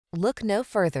Look no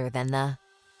further than the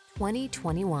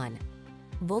 2021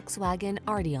 Volkswagen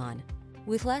Arteon.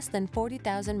 With less than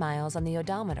 40,000 miles on the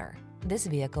odometer, this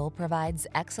vehicle provides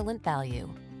excellent value.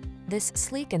 This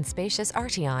sleek and spacious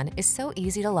Arteon is so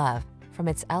easy to love, from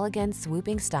its elegant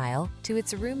swooping style to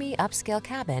its roomy upscale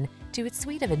cabin to its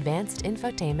suite of advanced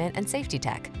infotainment and safety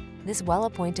tech. This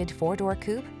well-appointed four-door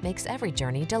coupe makes every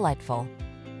journey delightful.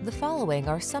 The following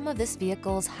are some of this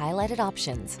vehicle's highlighted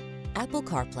options: Apple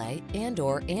CarPlay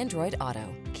and/or Android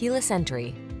Auto, keyless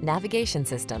entry, navigation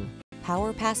system,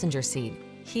 power passenger seat,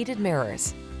 heated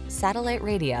mirrors, satellite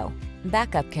radio,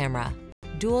 backup camera,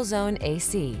 dual zone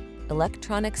AC,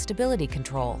 electronic stability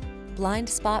control, blind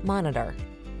spot monitor.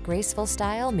 Graceful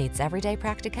style meets everyday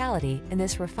practicality in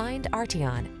this refined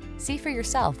Arteon. See for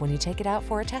yourself when you take it out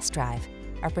for a test drive.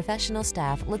 Our professional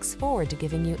staff looks forward to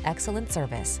giving you excellent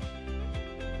service.